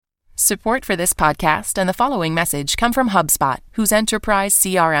Support for this podcast and the following message come from HubSpot, whose enterprise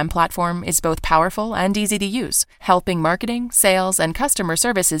CRM platform is both powerful and easy to use, helping marketing, sales, and customer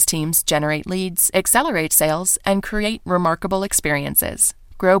services teams generate leads, accelerate sales, and create remarkable experiences.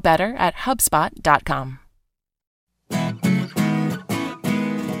 Grow better at HubSpot.com.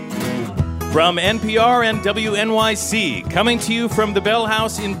 From NPR and WNYC, coming to you from the Bell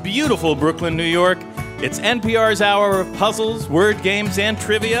House in beautiful Brooklyn, New York, it's NPR's hour of puzzles, word games, and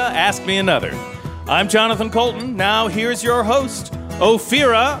trivia. Ask Me Another. I'm Jonathan Colton. Now here's your host,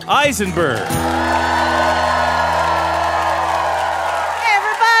 Ophira Eisenberg. Hey,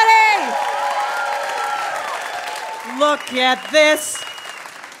 everybody! Look at this.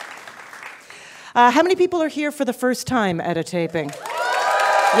 How many people are here for the first time at a taping?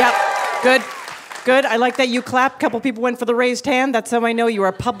 Yep. Good. I like that you clapped. A couple people went for the raised hand. That's how I know you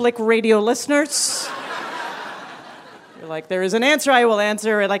are public radio listeners. You're like, there is an answer, I will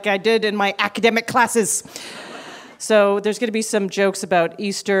answer, like I did in my academic classes. So there's going to be some jokes about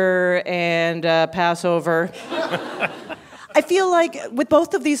Easter and Passover. I feel like with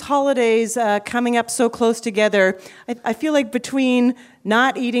both of these holidays coming up so close together, I feel like between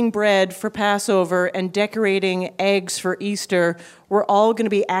not eating bread for Passover and decorating eggs for Easter, we're all going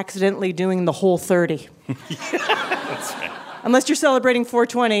to be accidentally doing the whole 30. Yeah, that's right. Unless you're celebrating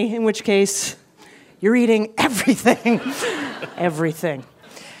 420, in which case you're eating everything. Everything.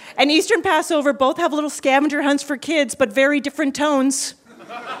 And Easter and Passover both have little scavenger hunts for kids, but very different tones.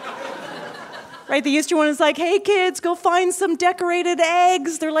 Right, the Easter one is like, hey kids, go find some decorated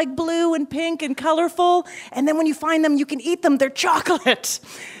eggs. They're like blue and pink and colorful. And then when you find them, you can eat them. They're chocolate.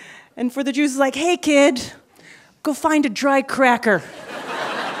 And for the Jews, it's like, hey kid, go find a dry cracker.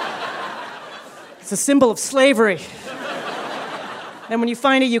 It's a symbol of slavery. And when you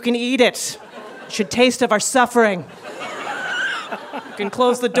find it, you can eat it. It should taste of our suffering. You can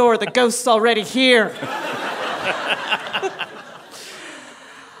close the door. The ghost's already here.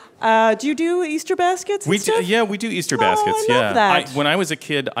 Do you do Easter baskets? We do Easter baskets. I love that. When I was a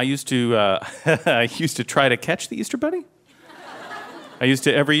kid, I used to try to catch the Easter bunny.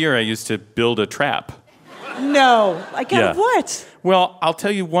 Every year I used to build a trap. No, like out of what? Well, I'll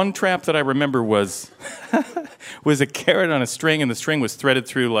tell you one trap that I remember was a carrot on a string, and the string was threaded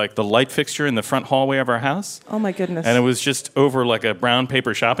through like the light fixture in the front hallway of our house. Oh my goodness! And it was just over like a brown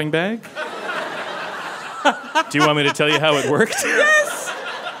paper shopping bag. Do you want me to tell you how it worked? Yes.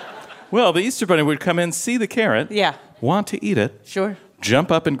 Well, the Easter bunny would come in, see the carrot, want to eat it, sure, jump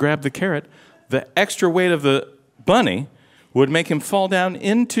up and grab the carrot. The extra weight of the bunny would make him fall down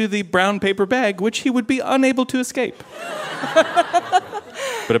into the brown paper bag, which he would be unable to escape.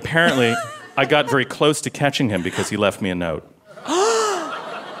 But apparently, I got very close to catching him because he left me a note.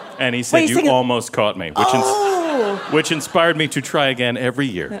 And he said, you almost caught me, which inspired me to try again every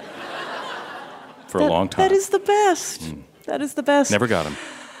year for a long time. That is the best. That is the best. Never got him.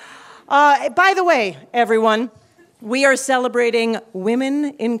 By the way, everyone, we are celebrating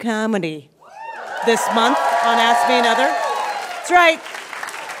Women in Comedy this month on Ask Me Another. That's right.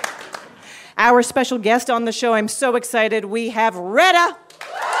 Our special guest on the show, I'm so excited. We have Retta.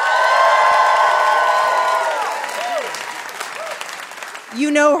 You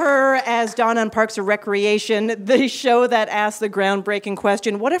know her as Dawn on Parks and Recreation, the show that asks the groundbreaking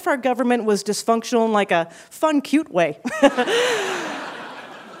question, what if our government was dysfunctional in like a fun, cute way?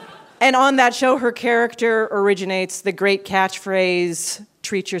 And on that show, her character originates the great catchphrase,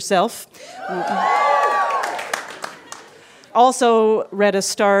 treat yourself. Also, Retta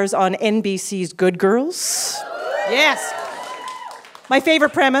stars on NBC's Good Girls. Yes. My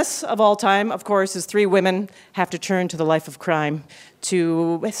favorite premise of all time, of course, is three women have to turn to the life of crime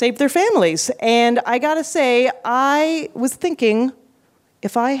to save their families. And I gotta say, I was thinking,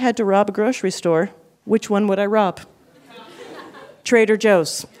 if I had to rob a grocery store, which one would I rob? Trader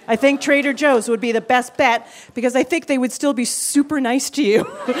Joe's. I think Trader Joe's would be the best bet because I think they would still be super nice to you,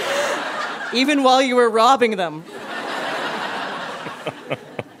 even while you were robbing them.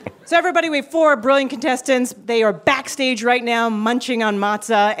 So everybody, we have four brilliant contestants. They are backstage right now munching on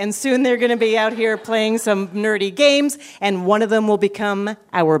matzah, and soon they're going to be out here playing some nerdy games, and one of them will become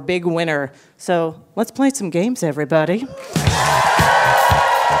our big winner. So let's play some games, everybody.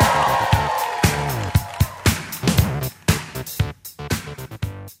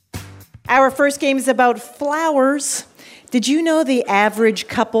 Our first game is about flowers. Did you know the average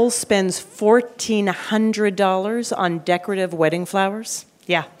couple spends $1,400 on decorative wedding flowers?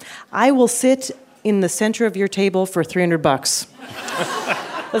 Yeah. I will sit in the center of your table for $300.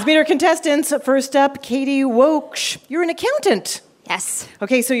 Let's meet our contestants. First up, Katie Woksh. You're an accountant. Yes.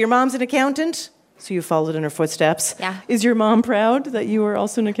 Okay, so your mom's an accountant, So you followed in her footsteps. Yeah. Is your mom proud that you were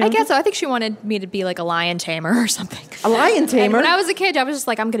also an accountant? I guess so. I think she wanted me to be like a lion tamer or something. A lion tamer? And when I was a kid, I was just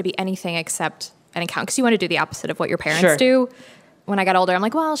like, I'm going to be anything except an accountant. Because you want to do the opposite of what your parents Sure. do. When I got older, I'm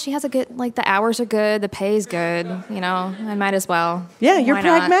like, well, she has a good, like the hours are good, the pay's good, I might as well. Yeah, you're Why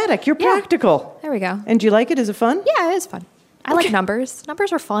not? pragmatic. You're practical. There we go. And do you like it? Is it fun? Yeah, it is fun. I like numbers.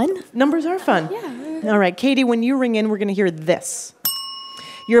 Numbers are fun. Numbers are fun. Yeah. All right, Katie, when you ring in, we're going to hear this.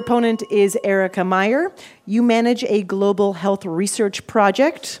 Your opponent is Erica Meyer. You manage a global health research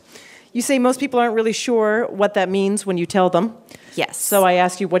project. You say most people aren't really sure what that means when you tell them. Yes. So I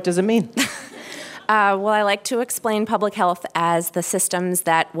ask you, what does it mean? Well, I like to explain public health as the systems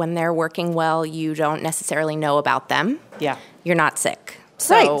that when they're working well, you don't necessarily know about them. Yeah. You're not sick.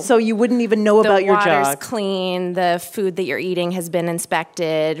 Right, so you wouldn't even know about your The job. water's clean, the food that you're eating has been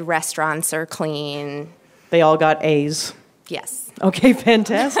inspected, restaurants are clean. They all got A's. Yes. Okay,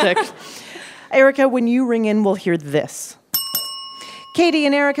 fantastic. Erica, when you ring in, we'll hear this. Katie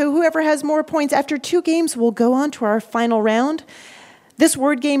and Erica, whoever has more points after 2 games will go on to our final round. This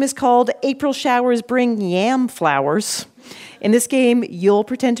word game is called April Showers Bring Yam Flowers. In this game, you'll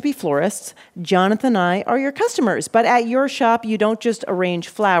pretend to be florists. Jonathan and I are your customers. But at your shop, you don't just arrange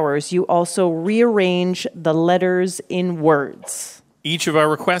flowers. You also rearrange the letters in words. Each of our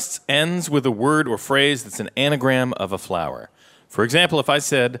requests ends with a word or phrase that's an anagram of a flower. For example, if I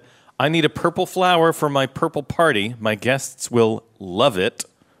said, I need a purple flower for my purple party, my guests will love it,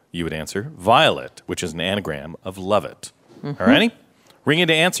 you would answer violet, which is an anagram of love it. All righty? Ring in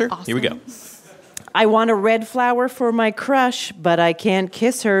to answer. Awesome. Here we go. I want a red flower for my crush, but I can't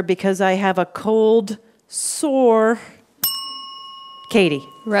kiss her because I have a cold sore. Katie.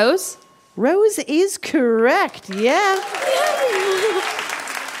 Rose? Rose is correct, yeah.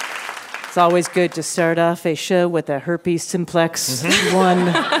 It's always good to start off a show with a herpes simplex one.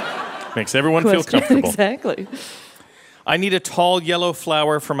 Makes everyone feel question. comfortable. Exactly. I need a tall yellow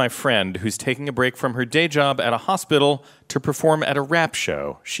flower for my friend who's taking a break from her day job at a hospital to perform at a rap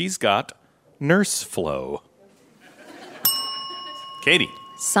show. She's got nurse flow. Katie.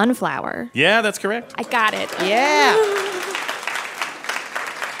 Sunflower. Yeah, that's correct. I got it. Yeah.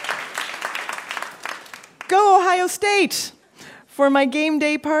 Go Ohio State! For my game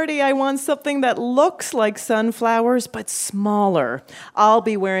day party, I want something that looks like sunflowers, but smaller. I'll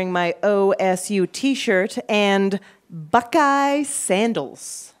be wearing my OSU t-shirt and Buckeye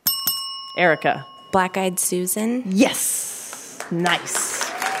sandals. Erica. Black-eyed Susan. Yes. Nice.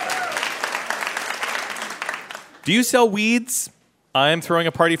 Do you sell weeds? I'm throwing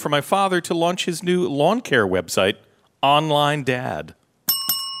a party for my father to launch his new lawn care website, Online Dad.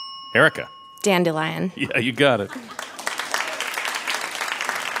 Erica. Dandelion. Yeah, you got it.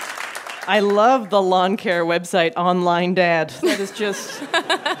 I love the lawn care website, Online Dad. That is just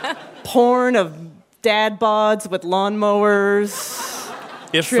porn of dad bods with lawnmowers,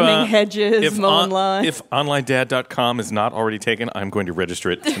 trimming hedges, mowing lawns. If onlinedad.com is not already taken, I'm going to register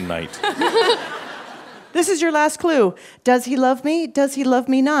it tonight. This is your last clue. Does he love me? Does he love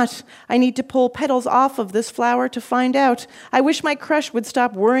me not? I need to pull petals off of this flower to find out. I wish my crush would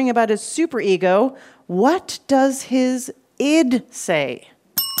stop worrying about his superego. What does his id say?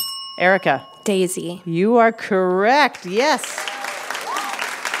 Erica. Daisy. You are correct. Yes.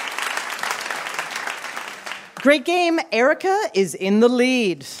 Great game. Erica is in the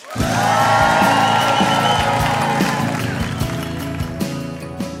lead.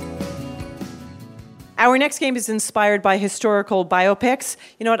 Our next game is inspired by historical biopics.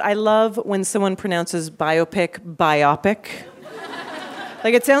 You know what? I love when someone pronounces biopic.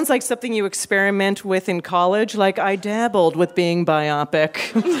 Like, it sounds like something you experiment with in college. Like, I dabbled with being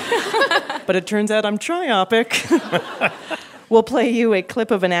biopic. But it turns out I'm triopic. We'll play you a clip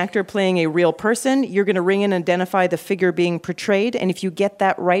of an actor playing a real person. You're going to ring in and identify the figure being portrayed. And if you get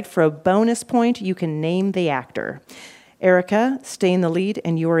that right for a bonus point, you can name the actor. Erica, stay in the lead,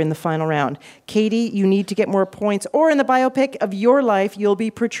 and you are in the final round. Katie, you need to get more points, or in the biopic of your life, you'll be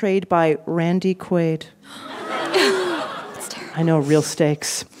portrayed by Randy Quaid. I know, real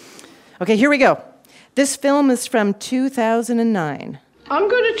stakes. Okay, here we go. This film is from 2009. I'm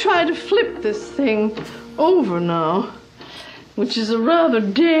going to try to flip this thing over now, which is a rather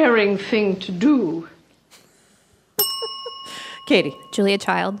daring thing to do. Katie. Julia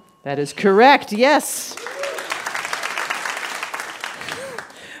Child. That is correct, yes.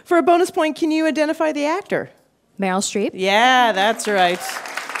 For a bonus point, can you identify the actor? Meryl Streep. Yeah, that's right.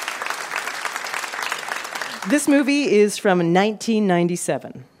 This movie is from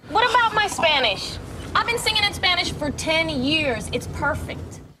 1997. What about my Spanish? I've been singing in Spanish for 10 years. It's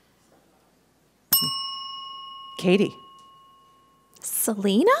perfect. Katie.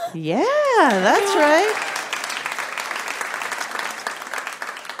 Selena? Yeah, that's right.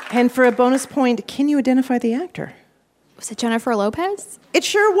 And for a bonus point, can you identify the actor? Was it Jennifer Lopez? It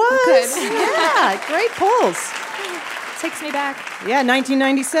sure was. Good. Yeah, great polls. Takes me back. Yeah,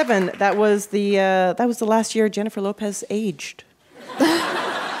 1997. That was the last year Jennifer Lopez aged.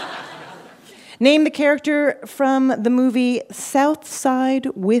 Name the character from the movie South Side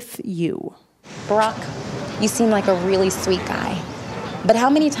with You. Barack, you seem like a really sweet guy. But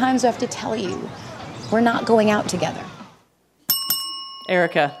how many times do I have to tell you we're not going out together?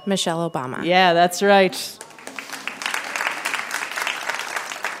 Erica. Michelle Obama. Yeah, that's right.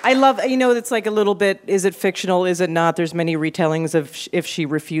 I love, it's like a little bit, is it fictional, is it not? There's many retellings of if she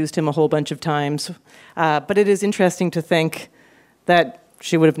refused him a whole bunch of times. But it is interesting to think that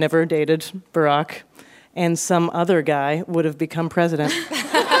she would have never dated Barack, and some other guy would have become president.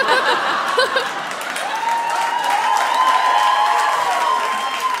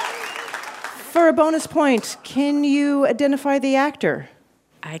 For a bonus point, can you identify the actor?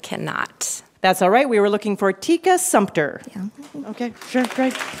 I cannot. That's all right. We were looking for Tika Sumpter. Yeah. Okay, sure,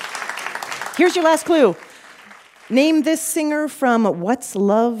 great. Here's your last clue. Name this singer from What's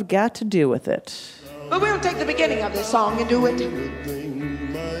Love Got to Do with It? But we'll take the beginning of the song and do it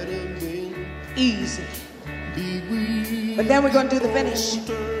easy. But then we're going to do the finish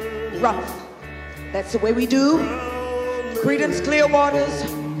rough. That's the way we do. Creedence Clearwater's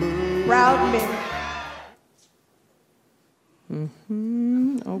Proud Men.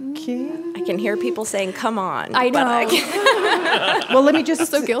 Okay. I can hear people saying, come on. I know. Well, let me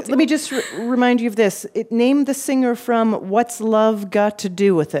just so guilty. Let me just remind you of this. Name the singer from What's Love Got to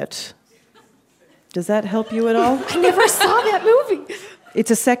Do with It? Does that help you at all? I never saw that movie.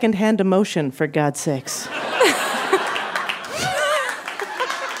 It's a second-hand emotion, for God's sakes.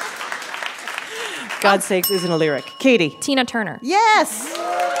 God's sakes isn't a lyric. Katie. Tina Turner. Yes!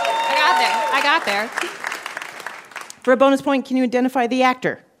 I got there. For a bonus point, can you identify the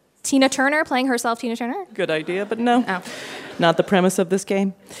actor? Tina Turner playing herself, Tina Turner? Good idea, but no. Oh. Not the premise of this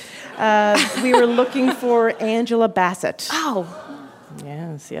game. We were looking for Angela Bassett. Oh.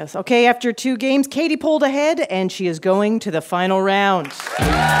 Yes. Okay, after 2 games, Katie pulled ahead, and she is going to the final round.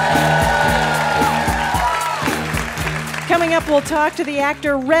 Coming up, we'll talk to the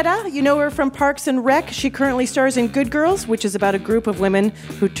actor Retta. You know her from Parks and Rec. She currently stars in Good Girls, which is about a group of women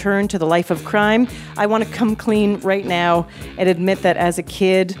who turn to the life of crime. I want to come clean right now and admit that as a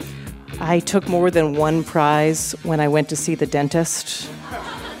kid, I took more than one prize when I went to see the dentist.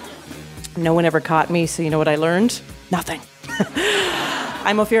 No one ever caught me, so you know what I learned? Nothing.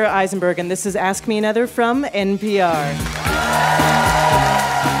 I'm Ophira Eisenberg, and this is Ask Me Another from NPR.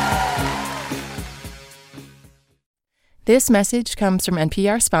 This message comes from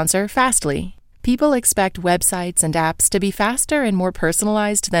NPR sponsor Fastly. People expect websites and apps to be faster and more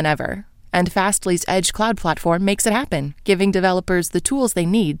personalized than ever. And Fastly's Edge Cloud platform makes it happen, giving developers the tools they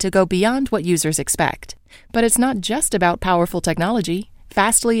need to go beyond what users expect. But it's not just about powerful technology.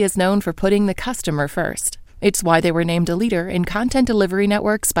 Fastly is known for putting the customer first. It's why they were named a leader in content delivery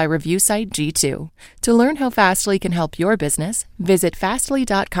networks by review site G2. To learn how Fastly can help your business, visit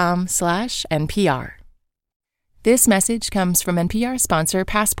fastly.com/NPR. This message comes from NPR sponsor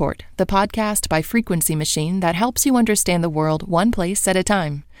Passport, the podcast by Frequency Machine that helps you understand the world one place at a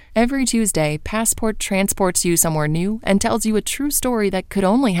time. Every Tuesday, Passport transports you somewhere new and tells you a true story that could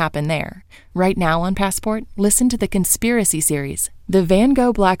only happen there. Right now on Passport, listen to the Conspiracy series, the Van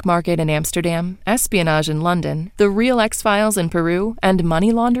Gogh Black Market in Amsterdam, espionage in London, the Real X-Files in Peru, and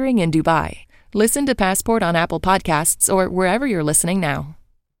money laundering in Dubai. Listen to Passport on Apple Podcasts or wherever you're listening now.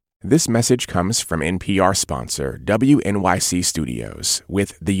 This message comes from NPR sponsor WNYC Studios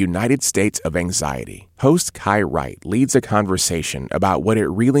with the United States of Anxiety. Host Kai Wright leads a conversation about what it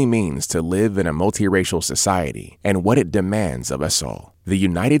really means to live in a multiracial society and what it demands of us all. The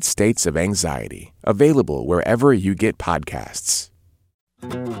United States of Anxiety, available wherever you get podcasts.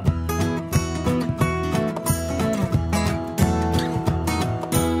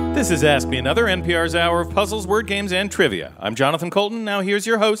 This is Ask Me Another, NPR's hour of puzzles, word games, and trivia. I'm Jonathan Colton. Now here's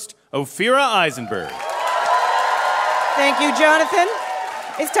your host, Ophira Eisenberg. Thank you, Jonathan.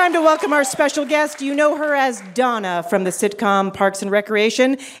 It's time to welcome our special guest. You know her as Donna from the sitcom Parks and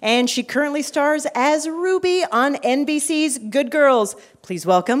Recreation, and she currently stars as Ruby on NBC's Good Girls. Please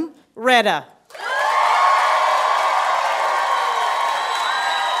welcome Retta.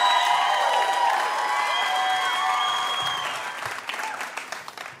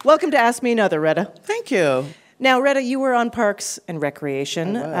 Welcome to Ask Me Another, Retta. Thank you. Now, Retta, you were on Parks and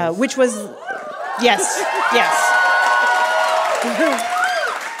Recreation, which was... Yes.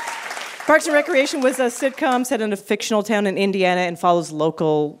 Parks and Recreation was a sitcom set in a fictional town in Indiana and follows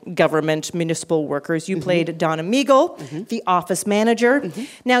local government, municipal workers. You played Donna Meagle, the office manager.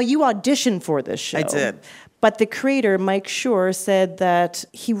 Now, you auditioned for this show. I did. But the creator, Mike Schur, said that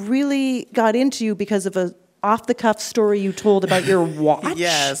he really got into you because of a off-the-cuff story you told about your watch.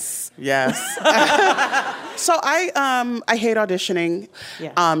 Yes. So I hate auditioning.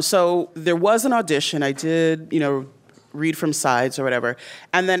 Yeah. So there was an audition. I did, read from sides or whatever.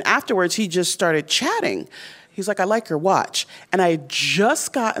 And then afterwards, he just started chatting. He's like, I like your watch. And I had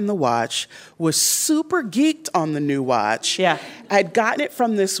just gotten the watch, was super geeked on the new watch. Yeah. I had gotten it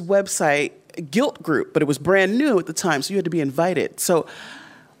from this website, Guilt Group, but it was brand new at the time, so you had to be invited. So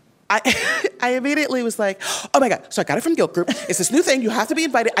I immediately was like, oh my God. So I got it from Guilt Group. It's this new thing. You have to be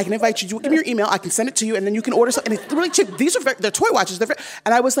invited. I can invite you. You give me your email. I can send it to you, and then you can order something. And it's really cheap. These are they're toy watches.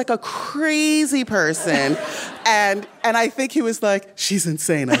 And I was like a crazy person. and I think he was like, she's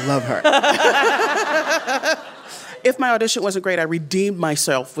insane. I love her. If my audition wasn't great, I redeemed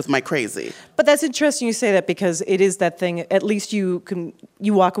myself with my crazy. But that's interesting you say that, because it is that thing. At least you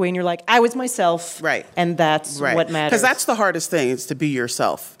walk away and you're like, I was myself. Right. And that's what matters. Because that's the hardest thing, is to be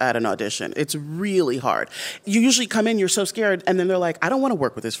yourself at an audition. It's really hard. You usually come in, you're so scared, and then they're like, I don't want to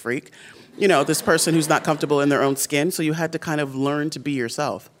work with this freak. This person who's not comfortable in their own skin. So you had to kind of learn to be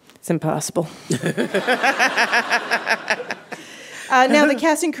yourself. It's impossible. Now, the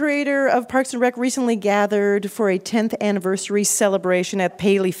casting creator of Parks and Rec recently gathered for a 10th anniversary celebration at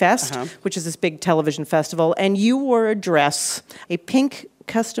Paley Fest, which is this big television festival, and you wore a dress, a pink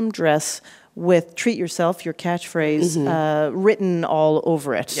custom dress with "Treat Yourself," your catchphrase, written all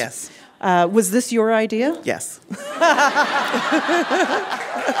over it. Yes. Was this your idea? Yes.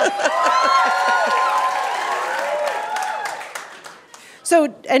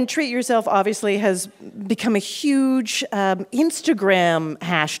 So, and Treat Yourself obviously has become a huge Instagram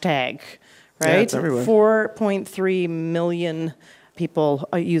hashtag, right? Yeah, it's everywhere. 4.3 million people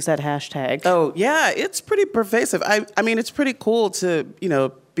use that hashtag. Oh, yeah, it's pretty pervasive. I mean, it's pretty cool to,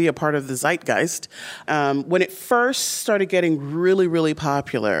 be a part of the zeitgeist. When it first started getting really, really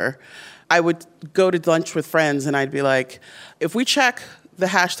popular, I would go to lunch with friends and I'd be like, if we check the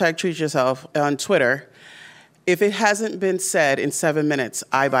hashtag Treat Yourself on Twitter, if it hasn't been said in 7 minutes,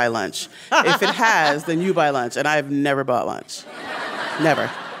 I buy lunch. If it has, then you buy lunch. And I've never bought lunch. Never.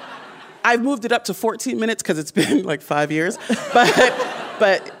 I've moved it up to 14 minutes because it's been like 5 years.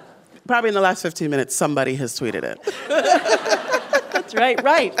 But probably in the last 15 minutes, somebody has tweeted it. That's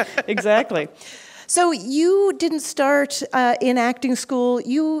right, exactly. So you didn't start in acting school.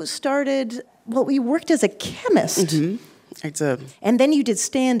 You started, you worked as a chemist. Mm-hmm. I did. And then you did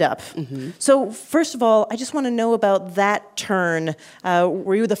stand-up. So first of all, I just want to know about that turn.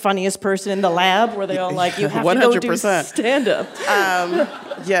 Were you the funniest person in the lab? Were they all like, you have 100%. To go do stand-up?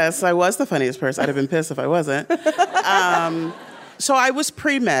 Yes, I was the funniest person. I'd have been pissed if I wasn't. So I was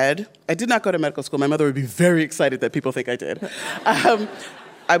pre-med. I did not go to medical school. My mother would be very excited that people think I did.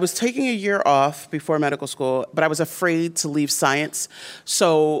 I was taking a year off before medical school, but I was afraid to leave science.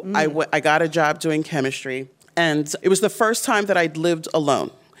 So I got a job doing chemistry. And it was the first time that I'd lived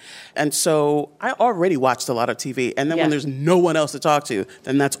alone. And so I already watched a lot of TV. And then when there's no one else to talk to,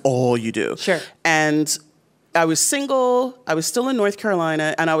 then that's all you do. Sure. And I was single. I was still in North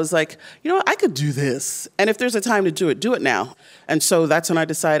Carolina. And I was like, what? I could do this. And if there's a time to do it now. And so that's when I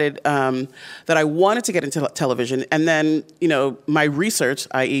decided that I wanted to get into television. And then, my research,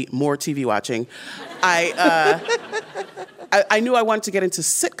 i.e. more TV watching, I knew I wanted to get into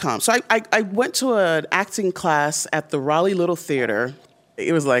sitcoms. So I went to an acting class at the Raleigh Little Theater.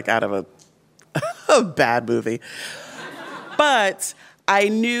 It was like out of a bad movie. But I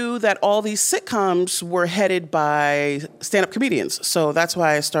knew that all these sitcoms were headed by stand-up comedians. So that's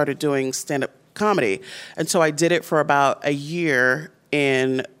why I started doing stand-up comedy. And so I did it for about a year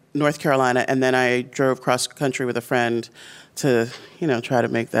in North Carolina. And then I drove cross country with a friend to, try to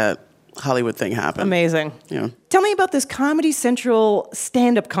make that Hollywood thing happen. Amazing. Yeah. Tell me about this Comedy Central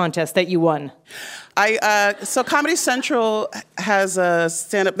stand-up contest that you won. So Comedy Central has a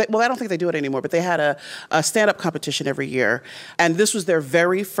stand-up, I don't think they do it anymore, but they had a stand-up competition every year. And this was their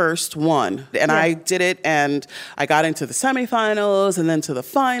very first one. And I did it, and I got into the semifinals, and then to the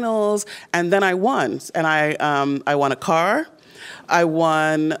finals, and then I won. And I won a car. I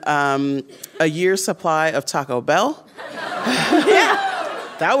won a year's supply of Taco Bell. Yeah.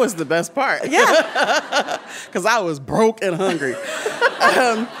 That was the best part. Yeah. Because I was broke and hungry.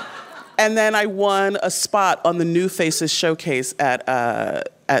 And then I won a spot on the New Faces showcase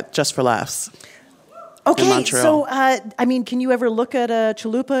at Just for Laughs. Okay, in Montreal. So, can you ever look at a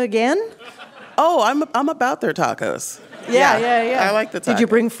chalupa again? Oh, I'm about their tacos. Yeah. I like the taco. Did you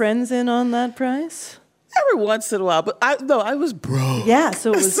bring friends in on that price? Every once in a while, but I was broke. Yeah,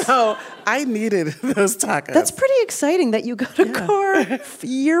 so it was. So I needed those tacos. That's pretty exciting that you got a car,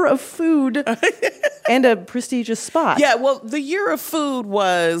 year of food, and a prestigious spot. Yeah, well, the year of food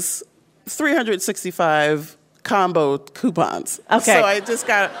was 365 combo coupons. Okay. So I just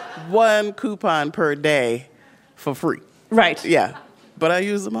got one coupon per day for free. Right. Yeah, but I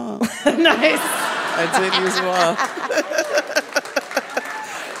used them all. Nice. I did use them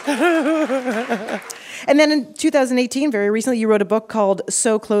all. And then in 2018, very recently, you wrote a book called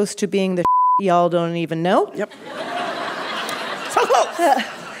So Close to Being the Y'all Don't Even Know. Yep. So close.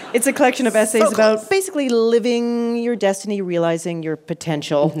 It's a collection of essays about basically living your destiny, realizing your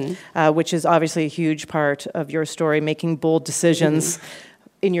potential, which is obviously a huge part of your story, making bold decisions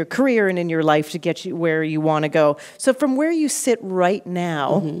in your career and in your life to get you where you want to go. So from where you sit right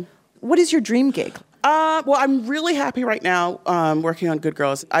now, what is your dream gig? Well, I'm really happy right now working on Good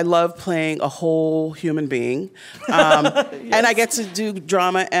Girls. I love playing a whole human being. And I get to do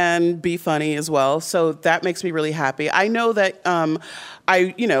drama and be funny as well. So that makes me really happy. I know that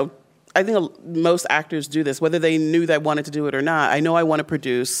I think most actors do this, whether they knew they wanted to do it or not. I know I want to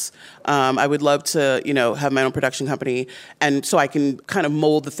produce. I would love to, have my own production company. And so I can kind of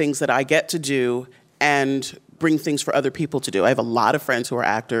mold the things that I get to do and bring things for other people to do. I have a lot of friends who are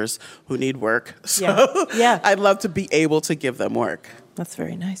actors who need work. So I'd love to be able to give them work. That's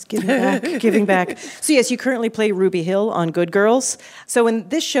very nice. Giving back. So yes, you currently play Ruby Hill on Good Girls. So in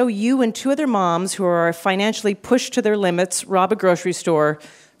this show, you and two other moms who are financially pushed to their limits rob a grocery store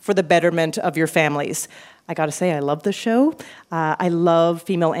for the betterment of your families. I gotta say, I love the show. I love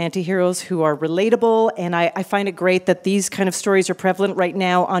female anti-heroes who are relatable, and I find it great that these kind of stories are prevalent right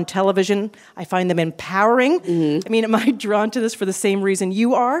now on television. I find them empowering. I mean, am I drawn to this for the same reason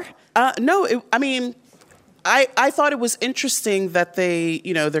you are? No, I thought it was interesting that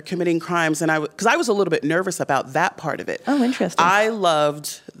they're committing crimes, because I was a little bit nervous about that part of it. Oh, interesting. I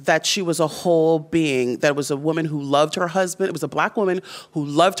loved that she was a whole being, that was a woman who loved her husband. It was a black woman who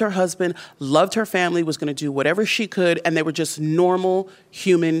loved her husband, loved her family, was going to do whatever she could, and they were just normal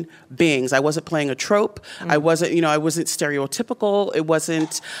human beings. I wasn't playing a trope. I wasn't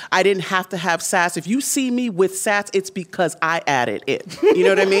stereotypical. I didn't have to have sass. If you see me with sass, it's because I added it. You know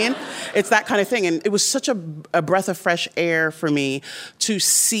what I mean? It's that kind of thing. And it was such a breath of fresh air for me to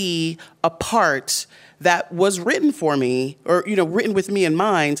see a part that was written for me, or, written with me in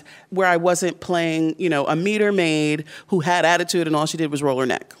mind, where I wasn't playing, a meter maid who had attitude and all she did was roll her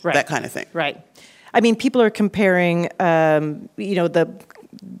neck. Right. That kind of thing. Right. I mean, people are comparing, the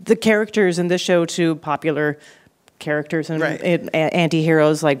characters in this show to popular characters and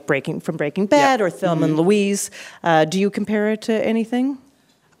anti-heroes like Breaking Bad or Thelma and Louise. Do you compare it to anything?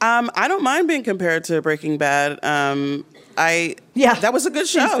 I don't mind being compared to Breaking Bad. That was a good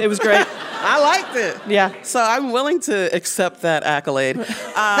show. It was great. I liked it. Yeah. So I'm willing to accept that accolade.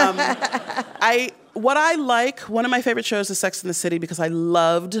 One of my favorite shows is Sex and the City, because I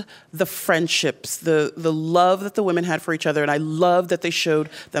loved the friendships, the love that the women had for each other, and I loved that they showed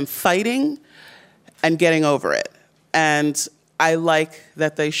them fighting and getting over it. And I like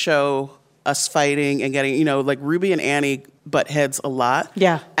that they show us fighting and getting, like Ruby and Annie butt heads a lot.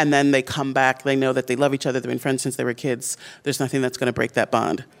 Yeah. And then they come back. They know that they love each other. They've been friends since they were kids. There's nothing that's going to break that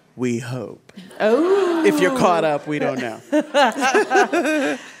bond. We hope. Oh. If you're caught up, we don't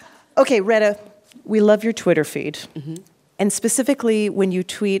know. Okay, Retta, we love your Twitter feed. And specifically when you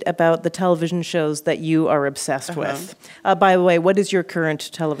tweet about the television shows that you are obsessed with. By the way, what is your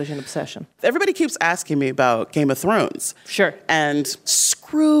current television obsession? Everybody keeps asking me about Game of Thrones. Sure. And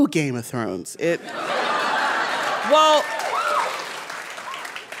screw Game of Thrones.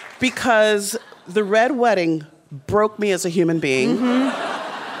 Because the Red Wedding broke me as a human being.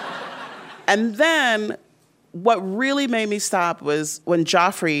 And then what really made me stop was when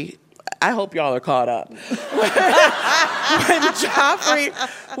Joffrey, I hope y'all are caught up. When Joffrey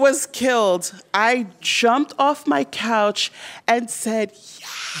was killed, I jumped off my couch and said, yeah.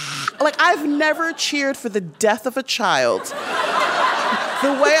 Like, I've never cheered for the death of a child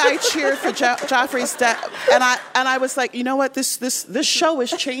the way I cheered for Joffrey's death. And I was like, you know what? This show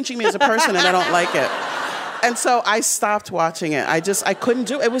is changing me as a person, and I don't like it. And so I stopped watching it. I couldn't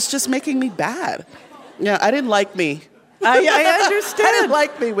do it. It was just making me bad. Yeah, I didn't like me. I understand. I didn't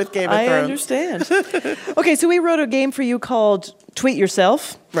like me with Game of Thrones. I understand. Okay, so we wrote a game for you called Tweet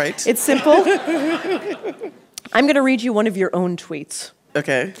Yourself. Right. It's simple. I'm going to read you one of your own tweets.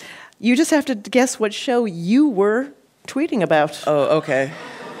 Okay. You just have to guess what show you were tweeting about. Oh, okay.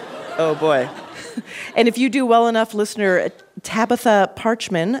 Oh, boy. And if you do well enough, listener, Tabitha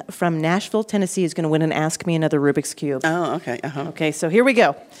Parchman from Nashville, Tennessee is going to win an Ask Me Another Rubik's Cube. Oh, okay. Uh-huh. Okay, so here we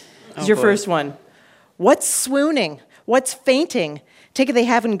go. This is your first one. What's swooning? What's fainting? Take it they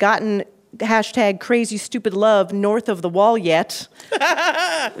haven't gotten #crazy stupid love north of the wall yet.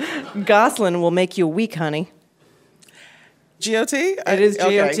 Gosselin will make you weak, honey. GOT? It is GOT.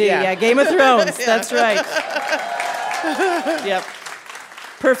 Okay, yeah, Game of Thrones. That's right. Yep.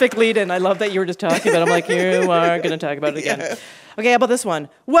 Perfect lead-in. I love that you were just talking about it. I'm like, you are going to talk about it again. Yeah. Okay, how about this one?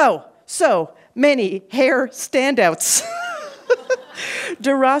 Whoa, so many hair standouts.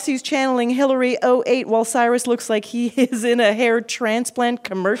 DeRossi's channeling Hillary 08 while Cyrus looks like he is in a hair transplant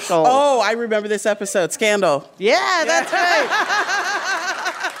commercial. Oh, I remember this episode, Scandal. Yeah, that's right.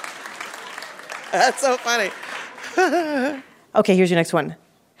 That's so funny. Okay, here's your next one.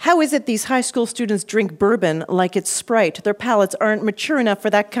 How is it these high school students drink bourbon like it's Sprite? Their palates aren't mature enough for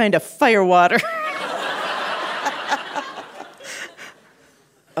that kind of firewater.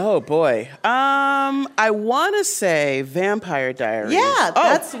 Oh, boy. I want to say Vampire Diaries. Yeah,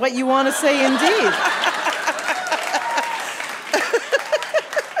 that's what you want to say indeed.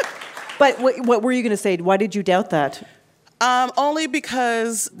 But what were you going to say? Why did you doubt that? Only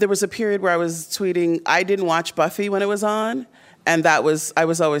because there was a period where I was tweeting, I didn't watch Buffy when it was on. And I was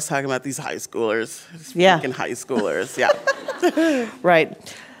always talking about these high schoolers. Freaking high schoolers, yeah. Right.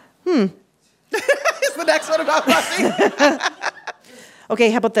 Is the next one about Buffy? Okay,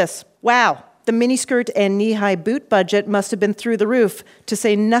 how about this? Wow, the miniskirt and knee-high boot budget must have been through the roof, to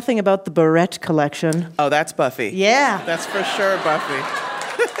say nothing about the barrette collection. Oh, that's Buffy. Yeah. That's for sure Buffy.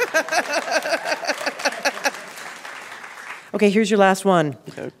 Okay, here's your last one.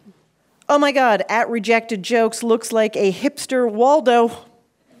 Okay. Oh my God, @Rejected Jokes looks like a hipster Waldo.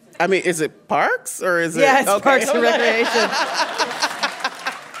 I mean, is it Parks or is it? Yeah, it's Parks and Recreation.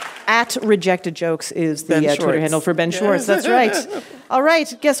 @Rejected Jokes is the Twitter handle for Ben Schwartz. That's right. All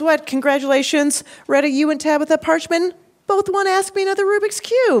right, guess what? Congratulations. Retta, you and Tabitha Parchman both won Ask Me Another Rubik's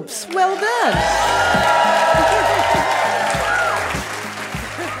Cubes. Well done.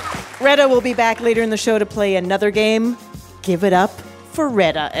 Retta will be back later in the show to play another game. Give it up for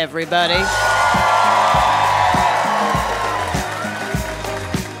Retta, everybody.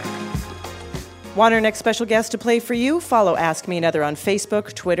 Want our next special guest to play for you? Follow Ask Me Another on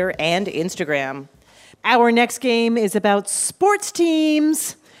Facebook, Twitter, and Instagram. Our next game is about sports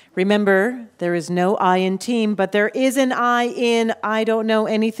teams. Remember, there is no I in team, but there is an I in I don't know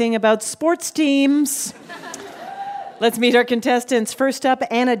anything about sports teams. Let's meet our contestants. First up,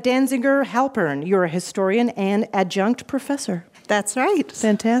 Anna Danziger Halpern. You're a historian and adjunct professor. That's right.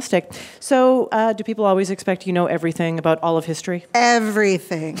 Fantastic. So, do people always expect you know everything about all of history?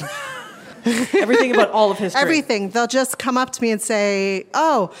 Everything. Everything about all of history? Everything. They'll just come up to me and say,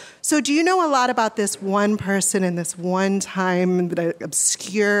 oh, so do you know a lot about this one person in this one time, the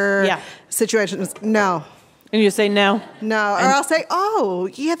obscure situation? No. And you say no? No. Or I'll say, oh,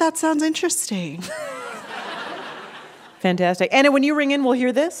 yeah, that sounds interesting. Fantastic. Anna, when you ring in, we'll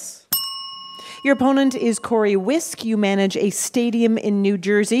hear this. Your opponent is Corey Wisk. You manage a stadium in New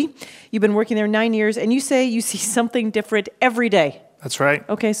Jersey. You've been working there 9 years, and you say you see something different every day. That's right.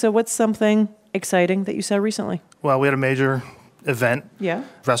 Okay, so what's something exciting that you saw recently? Well, we had a major event. Yeah.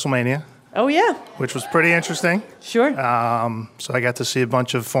 WrestleMania. Oh, yeah. Which was pretty interesting. Sure. So I got to see a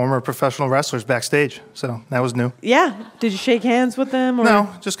bunch of former professional wrestlers backstage. So that was new. Yeah. Did you shake hands with them? Or?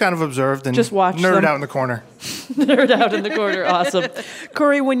 No, just kind of observed and just watched nerd them. out in the corner. Nerd out in the corner. Awesome.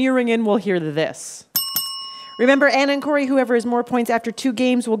 Corey, when you ring in, we'll hear this. Remember, Anna and Corey, whoever has more points after 2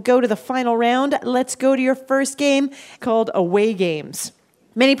 games will go to the final round. Let's go to your first game called Away Games.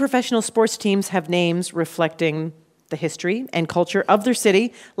 Many professional sports teams have names reflecting the history and culture of their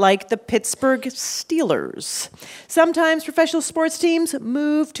city, like the Pittsburgh Steelers. Sometimes professional sports teams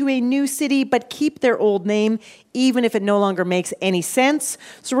move to a new city but keep their old name, even if it no longer makes any sense.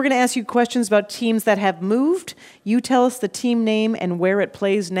 So we're going to ask you questions about teams that have moved. You tell us the team name and where it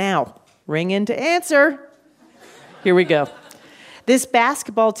plays now. Ring in to answer. Here we go. This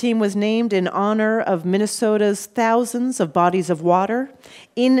basketball team was named in honor of Minnesota's thousands of bodies of water.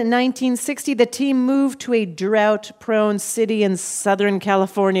 In 1960, the team moved to a drought-prone city in Southern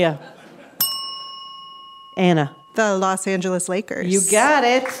California. Anna. The Los Angeles Lakers. You got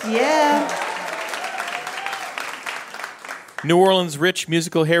it. Yeah. New Orleans' rich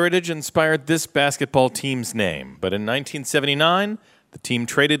musical heritage inspired this basketball team's name. But in 1979, the team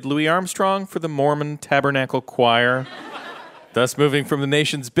traded Louis Armstrong for the Mormon Tabernacle Choir, thus moving from the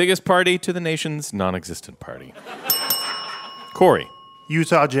nation's biggest party to the nation's non-existent party. Corey.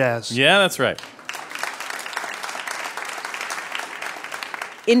 Utah Jazz. Yeah, that's right.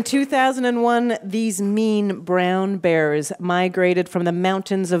 In 2001, these mean brown bears migrated from the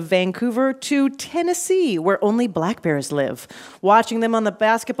mountains of Vancouver to Tennessee, where only black bears live. Watching them on the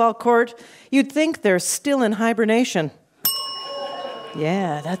basketball court, you'd think they're still in hibernation.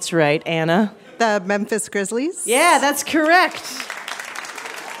 Yeah, that's right, Anna. The Memphis Grizzlies? Yeah, that's correct.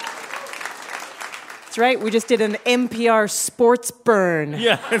 That's right, we just did an NPR sports burn.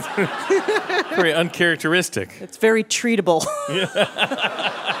 Yeah, it's very uncharacteristic. It's very treatable.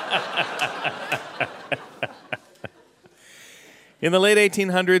 In the late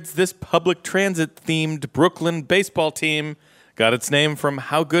 1800s, this public transit-themed Brooklyn baseball team got its name from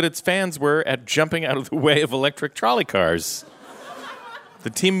how good its fans were at jumping out of the way of electric trolley cars. The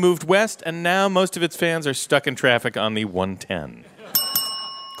team moved west, and now most of its fans are stuck in traffic on the 110.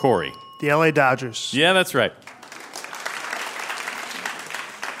 Corey. The LA Dodgers. Yeah, that's right.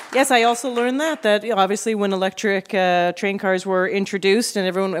 Yes, I also learned that obviously when electric train cars were introduced and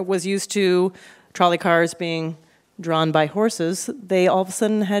everyone was used to trolley cars being drawn by horses, they all of a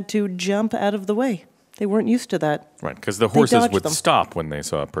sudden had to jump out of the way. They weren't used to that. Right, because the horses would stop when they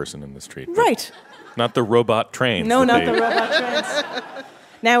saw a person in the street. Right. Not the robot trains. No, not the robot trains.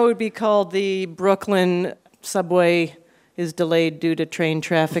 Now it would be called the Brooklyn subway is delayed due to train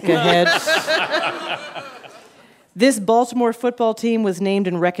traffic ahead. This Baltimore football team was named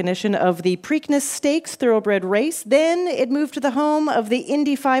in recognition of the Preakness Stakes thoroughbred race. Then it moved to the home of the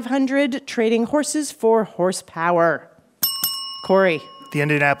Indy 500, trading horses for horsepower. Corey. The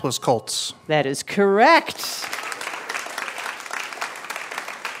Indianapolis Colts. That is correct.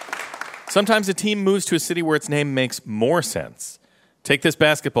 Sometimes a team moves to a city where its name makes more sense. Take this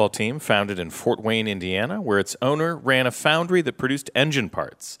basketball team, founded in Fort Wayne, Indiana, where its owner ran a foundry that produced engine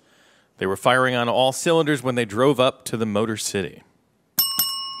parts. They were firing on all cylinders when they drove up to the Motor City.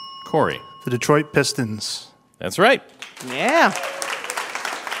 Corey. The Detroit Pistons. That's right. Yeah.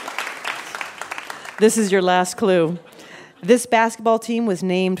 This is your last clue. This basketball team was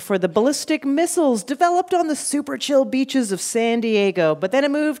named for the ballistic missiles developed on the super chill beaches of San Diego, but then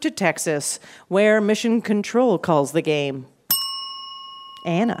it moved to Texas, where Mission Control calls the game.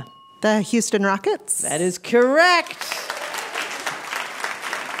 Anna. The Houston Rockets. That is correct.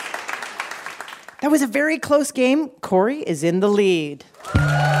 That was a very close game. Corey is in the lead.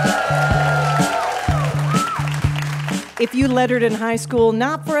 If you lettered in high school,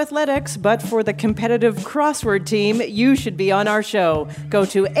 not for athletics, but for the competitive crossword team, you should be on our show. Go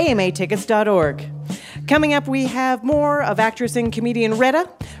to amatickets.org. Coming up, we have more of actress and comedian Retta.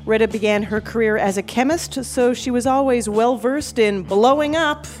 Retta began her career as a chemist, so she was always well-versed in blowing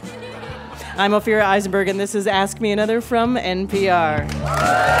up. I'm Ophira Eisenberg, and this is Ask Me Another from NPR.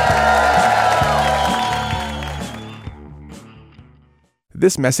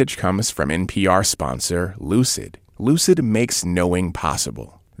 This message comes from NPR sponsor Lucid. Lucid makes knowing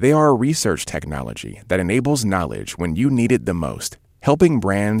possible. They are a research technology that enables knowledge when you need it the most, helping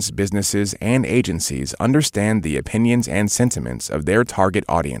brands, businesses, and agencies understand the opinions and sentiments of their target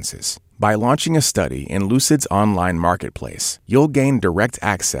audiences. By launching a study in Lucid's online marketplace, you'll gain direct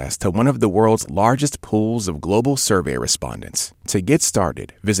access to one of the world's largest pools of global survey respondents. To get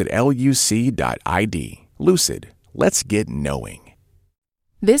started, visit luc.id. Lucid. Let's get knowing.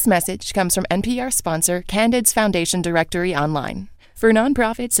 This message comes from NPR sponsor Candid's Foundation Directory Online. For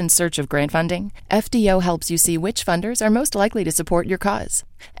nonprofits in search of grant funding, FDO helps you see which funders are most likely to support your cause.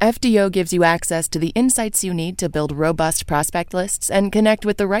 FDO gives you access to the insights you need to build robust prospect lists and connect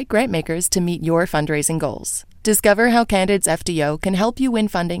with the right grant makers to meet your fundraising goals. Discover how Candid's FDO can help you win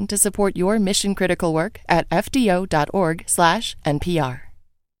funding to support your mission-critical work at fdo.org/NPR.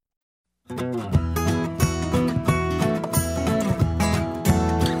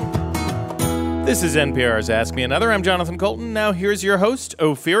 This is NPR's Ask Me Another. I'm Jonathan Colton. Now here's your host,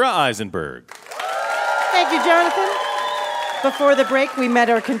 Ophira Eisenberg. Thank you, Jonathan. Before the break, we met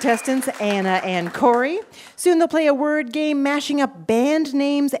our contestants, Anna and Corey. Soon they'll play a word game mashing up band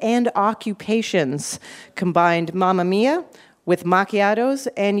names and occupations. Combined Mamma Mia with macchiatos,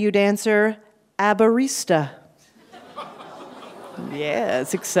 and you'd answer a barista. Yeah,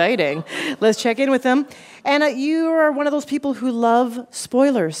 it's exciting. Let's check in with them. Anna, you are one of those people who love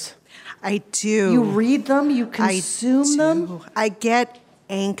spoilers. I do. You read them? You consume them? I get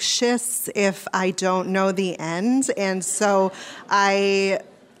anxious if I don't know the end, and so I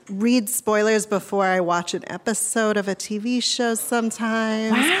read spoilers before I watch an episode of a TV show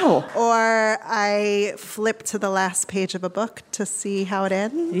sometimes. Wow. Or I flip to the last page of a book to see how it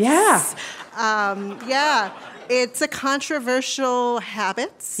ends. Yeah. Yeah. It's a controversial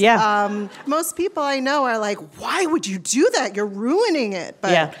habit. Yeah. Most people I know are like, why would you do that? You're ruining it.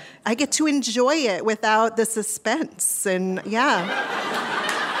 But I get to enjoy it without the suspense. And yeah.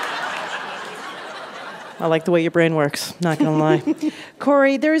 I like the way your brain works, not going to lie.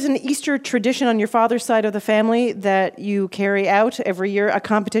 Corey, there is an Easter tradition on your father's side of the family that you carry out every year, a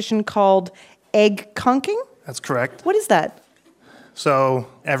competition called egg conking? That's correct. What is that? So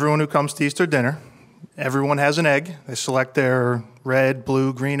everyone who comes to Easter dinner, everyone has an egg. They select their red,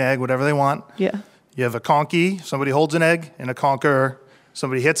 blue, green egg, whatever they want. Yeah. You have a conky, somebody holds an egg, and a conker,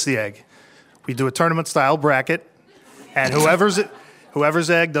 somebody hits the egg. We do a tournament-style bracket, and whoever's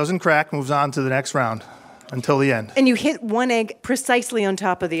egg doesn't crack moves on to the next round until the end. And you hit one egg precisely on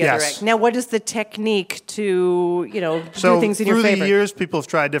top of the other egg. Now, what is the technique to, do things in your favor? Through the years, people have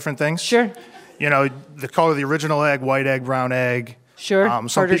tried different things. Sure. The color of the original egg, white egg, brown egg. Sure.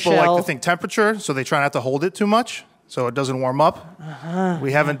 Some people like to think temperature, so they try not to hold it too much so it doesn't warm up. Uh-huh.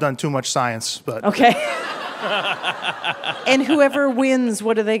 We haven't done too much science, but... Okay. And whoever wins,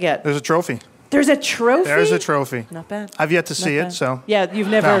 what do they get? There's a trophy. There's a trophy? There's a trophy. Not bad. I've yet to see it, so... Yeah, you've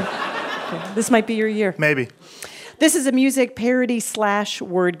never... No. Okay. This might be your year. Maybe. This is a music parody /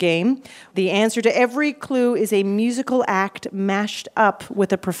 word game. The answer to every clue is a musical act mashed up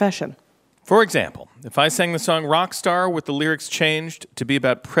with a profession. For example, if I sang the song Rockstar with the lyrics changed to be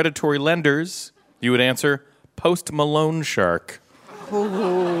about predatory lenders, you would answer Post Malone Shark.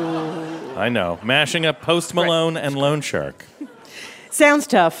 Ooh. I know. Mashing up Post Malone and Loan Shark. Sounds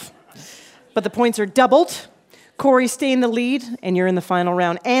tough, but the points are doubled. Corey, stay in the lead, and you're in the final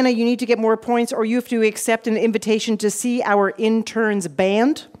round. Anna, you need to get more points, or you have to accept an invitation to see our intern's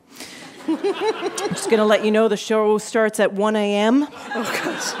band. I'm just going to let you know the show starts at 1 a.m. Oh,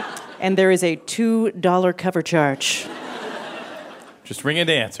 gosh. And there is a $2 cover charge. Just ring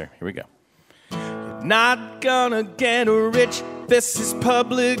and answer. Here we go. You're not gonna get rich. This is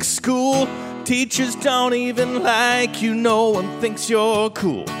public school. Teachers don't even like you. No one thinks you're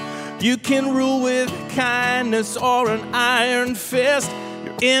cool. You can rule with kindness or an iron fist.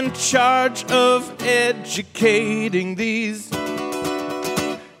 You're in charge of educating these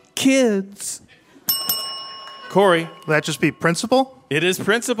kids. Corey. Will that just be principal? It is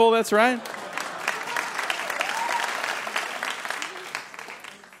principal, that's right.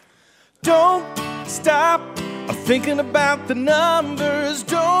 Don't stop thinking about the numbers.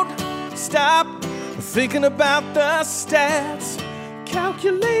 Don't stop thinking about the stats.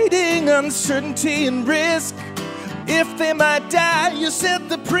 Calculating uncertainty and risk. If they might die, you set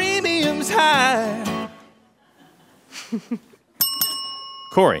the premiums high.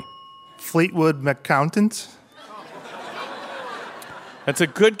 Corey. Fleetwood MacCountant. That's a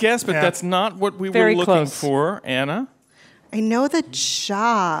good guess, but that's not what we were looking for. Anna? I know the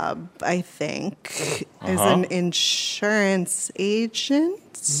job, I think, is an insurance agent,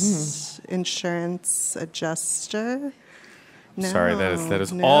 insurance adjuster. No, sorry, that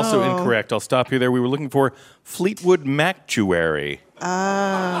is also incorrect. I'll stop you there. We were looking for Fleetwood Mactuary.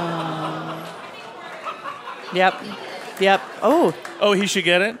 Yep. Oh, he should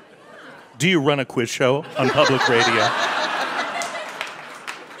get it? Do you run a quiz show on public radio?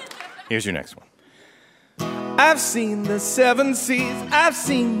 Here's your next one. I've seen the 7 seas. I've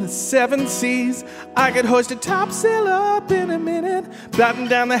seen the 7 seas. I could hoist a topsail up in a minute. Batten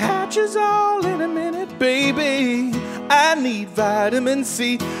down the hatches all in a minute. Baby, I need vitamin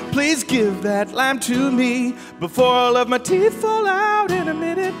C. Please give that lime to me before all of my teeth fall out in a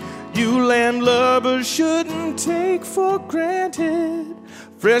minute. You landlubbers shouldn't take for granted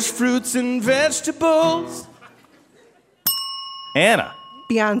fresh fruits and vegetables. Anna.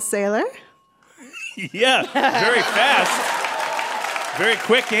 Beyond Sailor? Yeah, very fast. Very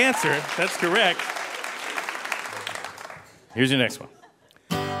quick answer. That's correct. Here's your next one.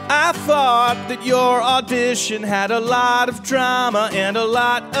 I thought that your audition had a lot of drama and a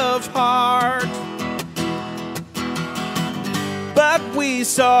lot of heart. But we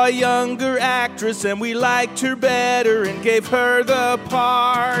saw a younger actress and we liked her better and gave her the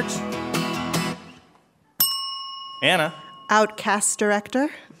part. Anna. Outcast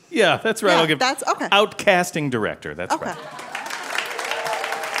director? Yeah, that's right. Yeah, I'll give that's okay. Outcasting director. That's okay. right.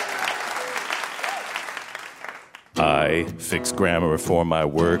 I fix grammar for my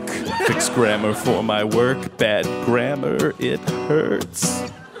work. Fix grammar for my work. Bad grammar, it hurts.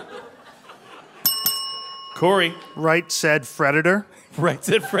 Corey. Right said Predator. Right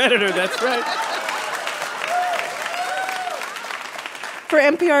said Predator, that's right. For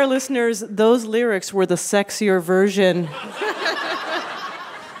NPR listeners, those lyrics were the sexier version.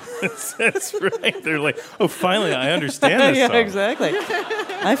 That's right. They're like, oh, finally, I understand this song. Yeah, exactly.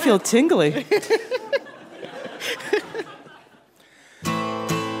 I feel tingly.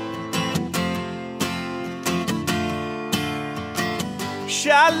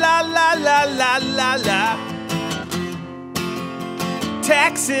 Sha-la-la-la-la-la-la.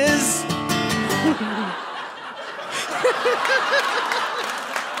 Taxes.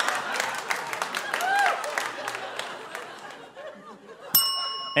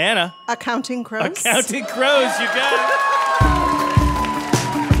 Anna. Accounting Crows. Accounting Crows, you got it.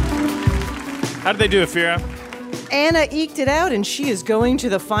 How did they do it, Fira? Anna eked it out, and she is going to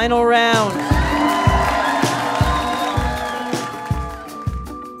the final round.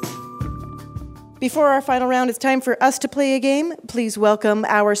 Before our final round, it's time for us to play a game. Please welcome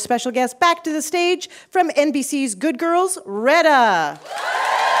our special guest back to the stage from NBC's Good Girls, Retta.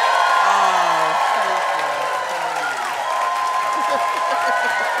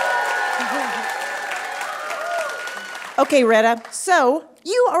 Okay, Retta, so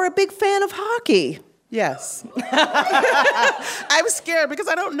you are a big fan of hockey. Yes. I was scared because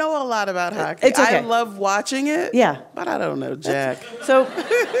I don't know a lot about hockey. It's okay. I love watching it. Yeah. But I don't know Jack. So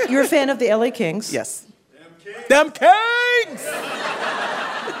you're a fan of the LA Kings? Yes. Them Kings!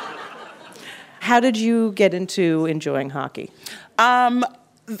 How did you get into enjoying hockey?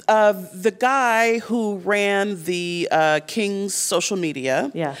 The guy who ran the Kings social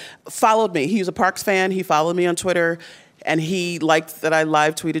media followed me. He was a Parks fan. He followed me on Twitter. And he liked that I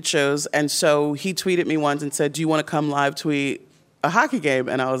live tweeted shows. And so he tweeted me once and said, do you want to come live tweet a hockey game?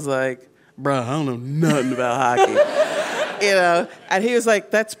 And I was like, bro, I don't know nothing about hockey. And he was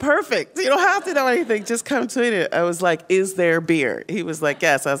like, that's perfect. You don't have to know anything. Just come tweet it. I was like, is there beer? He was like,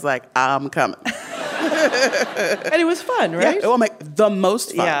 yes. I was like, I'm coming. And it was fun, right? Yeah, the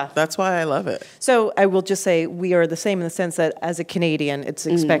most fun. Yeah. That's why I love it. So I will just say we are the same in the sense that as a Canadian, it's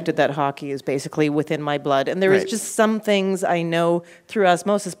expected that hockey is basically within my blood. And there is just some things I know through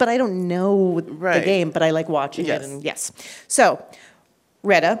osmosis, but I don't know the game, but I like watching it. And So,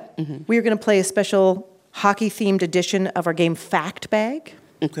 Retta, we're going to play a special hockey-themed edition of our game Fact Bag.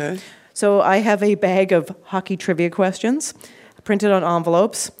 Okay. So I have a bag of hockey trivia questions printed on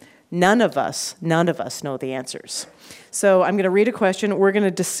envelopes. None of us know the answers. So I'm going to read a question. We're going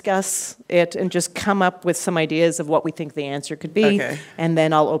to discuss it and just come up with some ideas of what we think the answer could be. Okay. And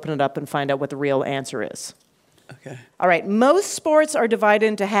then I'll open it up and find out what the real answer is. Okay. All right. Most sports are divided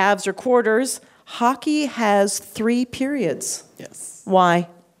into halves or quarters. Hockey has 3 periods. Yes. Why?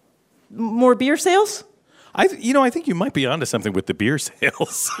 More beer sales? I think you might be onto something with the beer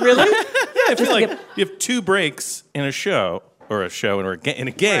sales. Really? I feel like you have 2 breaks in a show. Or a show in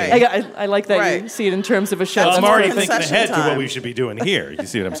a game. I like that you see it in terms of a show. Well, I'm That's already great. thinking ahead to what we should be doing here. You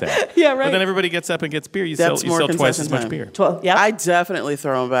see what I'm saying? Yeah, right. But then everybody gets up and gets beer. You That's sell more twice as concession much beer. 12, yeah. I definitely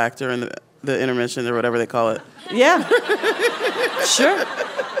throw them back during the intermission or whatever they call it. Yeah. Sure.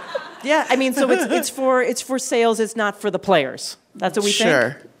 Yeah, I mean, so it's for sales. It's not for the players. That's what we think.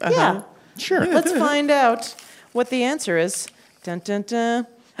 Sure. Yeah. Sure. Let's find out what the answer is. Dun dun dun.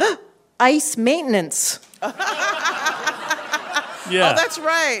 Ice maintenance. Yeah. Oh, that's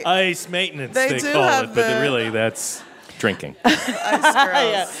right. Ice maintenance, They they do call have it. But really, that's drinking. Ice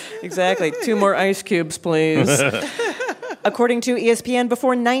girls. Yeah, exactly. 2 more ice cubes, please. According to ESPN,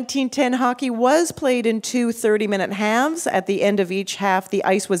 before 1910, hockey was played in 2 30-minute halves. At the end of each half, the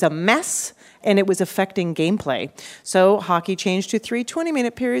ice was a mess, and it was affecting gameplay. So hockey changed to 3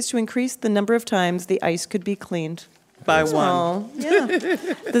 20-minute periods to increase the number of times the ice could be cleaned. By That's one. all. Yeah.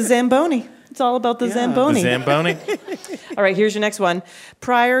 The Zamboni. It's all about the Zamboni. The Zamboni? All right, here's your next one.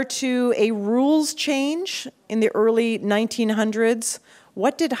 Prior to a rules change in the early 1900s,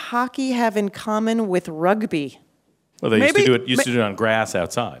 what did hockey have in common with rugby? Well, they used to do it on grass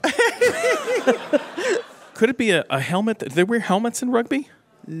outside. Could it be a helmet? Do they wear helmets in rugby?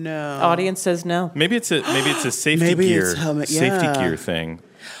 No. Audience says no. Maybe it's a safety Maybe gear it's helmet, safety yeah. gear thing.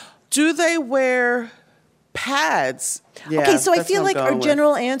 Do they wear pads? Yeah, Okay, so I that's feel what I'm like our going with.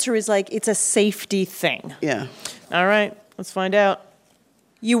 general answer is like it's a safety thing. Yeah. All right, let's find out.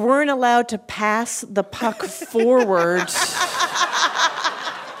 You weren't allowed to pass the puck forward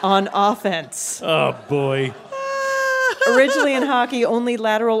on offense. Oh, boy. Originally in hockey, only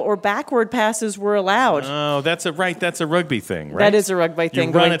lateral or backward passes were allowed. Oh, that's a rugby thing, right? That is a rugby thing.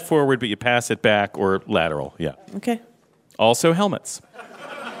 You run going- it forward, but you pass it back or lateral. Yeah. Okay. Also helmets.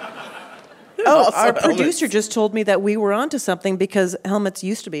 Oh, our producer just told me that we were onto something because helmets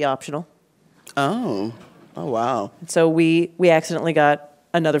used to be optional. Oh. Oh, wow. So we accidentally got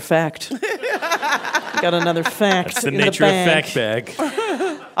another fact. Got another fact. That's the in nature the of bag. fact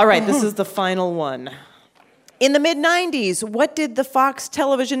bag. All right, this is the final one. In the mid-90s, what did the Fox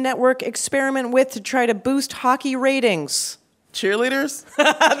television network experiment with to try to boost hockey ratings? Cheerleaders?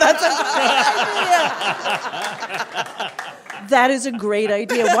 That is a great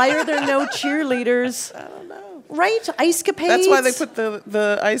idea. Why are there no cheerleaders? I don't know. Right? Ice capades. That's why they put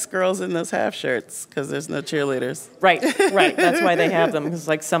the ice girls in those half shirts, because there's no cheerleaders. Right. That's why they have them. It's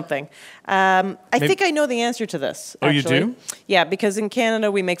like something. I think I know the answer to this. Oh, actually. you do? Yeah, because in Canada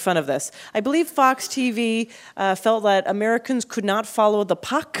we make fun of this. I believe Fox TV felt that Americans could not follow the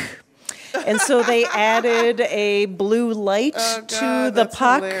puck. And so they added a blue light to the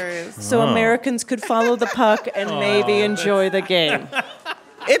puck, so Americans could follow the puck and maybe enjoy the game.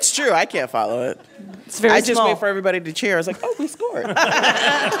 It's true. I can't follow it. It's very I just small. wait for everybody to cheer. I was like, oh, we scored.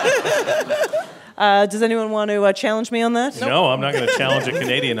 Does anyone want to challenge me on that? No, I'm not going to challenge a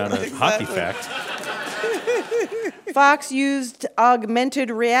Canadian on a hockey fact. Fox used augmented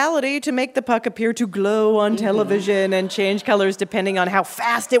reality to make the puck appear to glow on television and change colors depending on how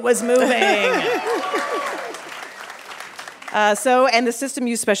fast it was moving. And the system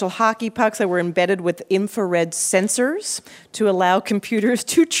used special hockey pucks that were embedded with infrared sensors to allow computers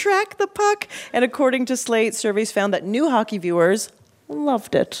to track the puck. And according to Slate, surveys found that new hockey viewers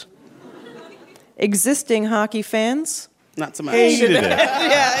loved it. Existing hockey fans? Not so much. Hated it.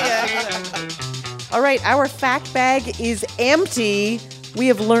 Yeah. All right, our fact bag is empty. We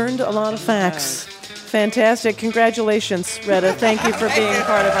have learned a lot of facts. Fantastic. Congratulations, Retta. Thank you for being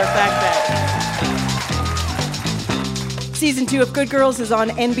part of our fact bag. Season 2 of Good Girls is on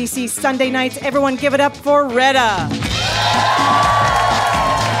NBC Sunday nights. Everyone give it up for Retta.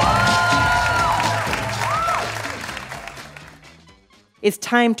 It's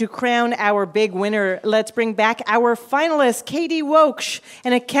time to crown our big winner. Let's bring back our finalist, Katie Woksch,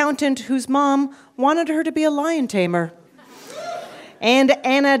 an accountant whose mom wanted her to be a lion tamer. And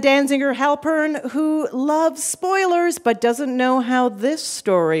Anna Danziger-Halpern, who loves spoilers but doesn't know how this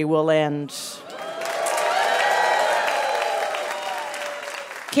story will end.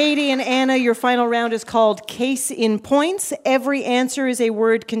 Katie and Anna, your final round is called Case in Points. Every answer is a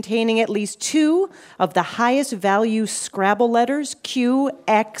word containing at least 2 of the highest value Scrabble letters, Q,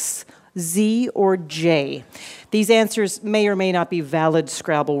 X, Z, or J. These answers may or may not be valid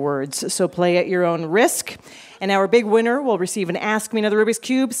Scrabble words, so play at your own risk. And our big winner will receive an Ask Me Another Rubik's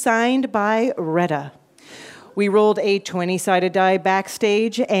Cube signed by Retta. We rolled a 20-sided die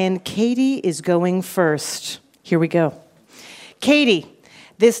backstage, and Katie is going first. Here we go. Katie.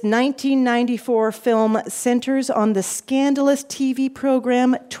 This 1994 film centers on the scandalous TV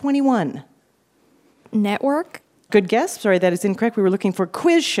program 21. Network? Good guess. Sorry, that is incorrect. We were looking for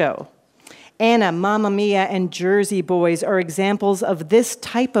quiz show. Anna, Mamma Mia, and Jersey Boys are examples of this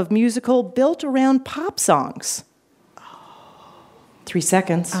type of musical built around pop songs. 3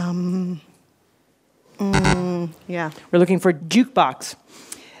 seconds. Yeah. We're looking for jukebox.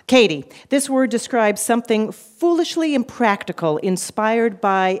 Katie, this word describes something foolishly impractical inspired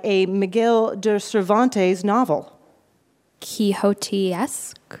by a Miguel de Cervantes novel.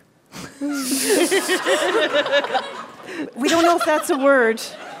 Quixote-esque? We don't know if that's a word.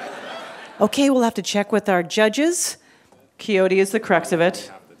 Okay, we'll have to check with our judges. Quixote is the crux of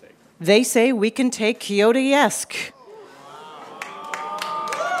it. They say we can take Quixote-esque.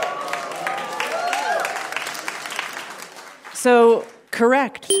 So,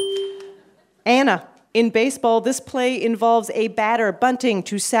 correct. Anna, in baseball, this play involves a batter bunting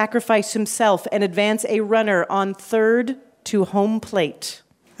to sacrifice himself and advance a runner on third to home plate.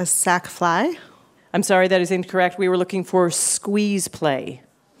 A sack fly? I'm sorry, that is incorrect. We were looking for squeeze play.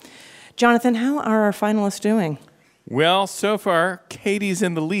 Jonathan, how are our finalists doing? Well, so far, Katie's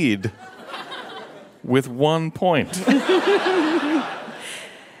in the lead with 1 point.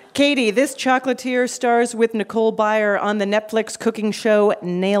 Katie, this chocolatier stars with Nicole Byer on the Netflix cooking show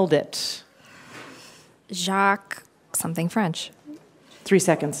Nailed It. Jacques, something French. 3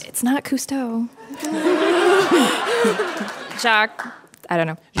 seconds. It's not Cousteau. Jacques, I don't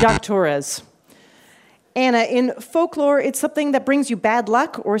know. Jacques Torres. Anna, in folklore, it's something that brings you bad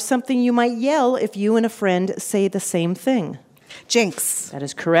luck or something you might yell if you and a friend say the same thing. Jinx. That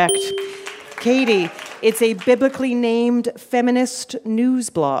is correct. Katie, it's a biblically named feminist news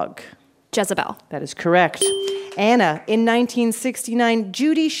blog. Jezebel. That is correct. Anna, in 1969,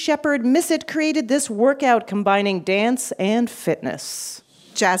 Judy Shepard Missett created this workout combining dance and fitness.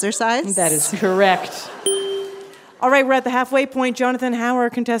 Jazzercise. That is correct. All right, we're at the halfway point. Jonathan, how are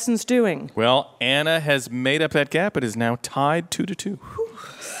our contestants doing? Well, Anna has made up that gap. It is now tied 2-2.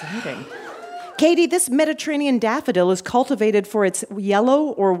 Exciting. Katie, this Mediterranean daffodil is cultivated for its yellow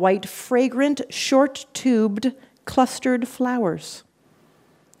or white, fragrant, short-tubed, clustered flowers.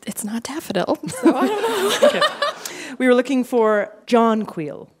 It's not daffodil, so I don't know. Okay. We were looking for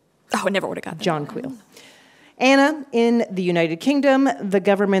jonquil. Oh, I never would have got that. Jonquil. Anna, in the United Kingdom, the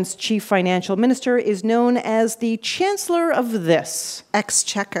government's chief financial minister is known as the Chancellor of this.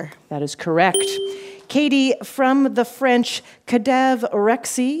 Exchequer. That is correct. Katie, from the French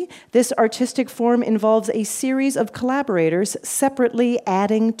cadavrexie, this artistic form involves a series of collaborators separately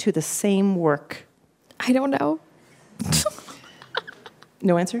adding to the same work. I don't know.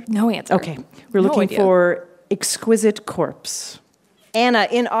 No answer? No answer. Okay. We're looking for exquisite corpse. Anna,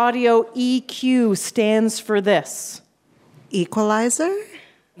 in audio, EQ stands for this. Equalizer?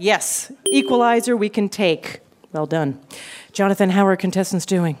 Yes. Equalizer we can take. Well done. Jonathan, how are contestants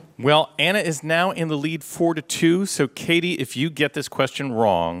doing? Well, Anna is now in the lead 4-2. So, Katie, if you get this question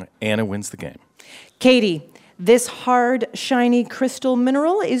wrong, Anna wins the game. Katie, this hard, shiny crystal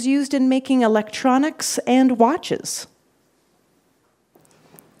mineral is used in making electronics and watches.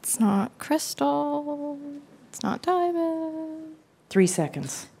 It's not crystal. It's not diamond. 3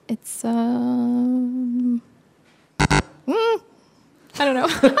 seconds. It's, I don't know.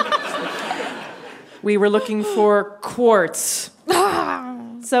 We were looking for quartz.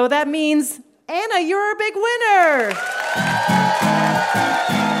 So that means, Anna, you're a big winner.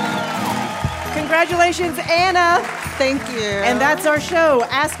 Congratulations, Anna. Thank you. And that's our show.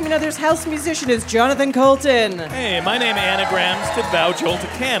 Ask Me Another's house musician is Jonathan Colton. Hey, my name anagrams to Bow Joel to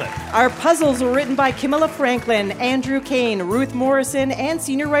Cannon. Our puzzles were written by Camilla Franklin, Andrew Kane, Ruth Morrison, and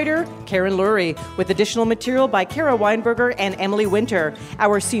senior writer Karen Lurie, with additional material by Kara Weinberger and Emily Winter.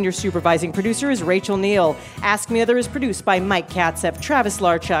 Our senior supervising producer is Rachel Neal. Ask Me Another is produced by Mike Katzeff, Travis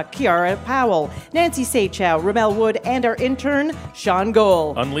Larchuk, Kiara Powell, Nancy Sachow, Ramel Wood, and our intern, Sean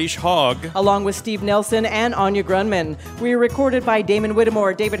Gohl. Unleash Hog. Along with Steve Nelson and Anya Grunman. We are recorded by Damon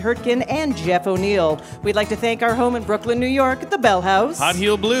Whittemore, David Hurtgen, and Jeff O'Neill. We'd like to thank our home in Brooklyn, New York, the Bell House. Hot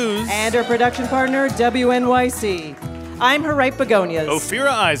Heel Blues. And our production partner, WNYC. I'm Harriet Begonias.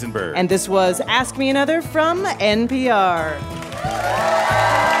 Ophira Eisenberg. And this was Ask Me Another from NPR.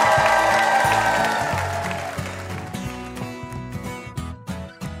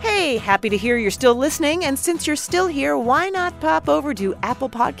 Hey, happy to hear you're still listening, and since you're still here, why not pop over to Apple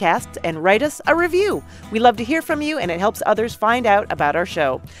Podcasts and write us a review? We love to hear from you, and it helps others find out about our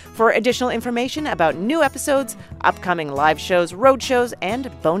show. For additional information about new episodes, upcoming live shows, road shows, and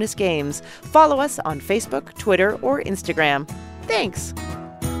bonus games, follow us on Facebook, Twitter, or Instagram. Thanks.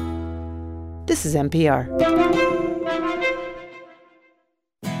 This is NPR.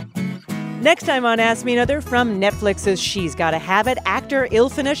 Next time on Ask Me Another, from Netflix's She's Gotta Have It, actor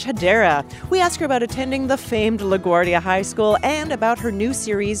Ilfinish Hadera. We ask her about attending the famed LaGuardia High School and about her new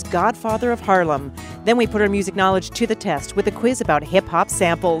series, Godfather of Harlem. Then we put her music knowledge to the test with a quiz about hip-hop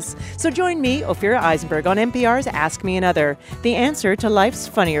samples. So join me, Ophira Eisenberg, on NPR's Ask Me Another, the answer to life's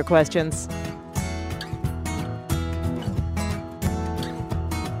funnier questions.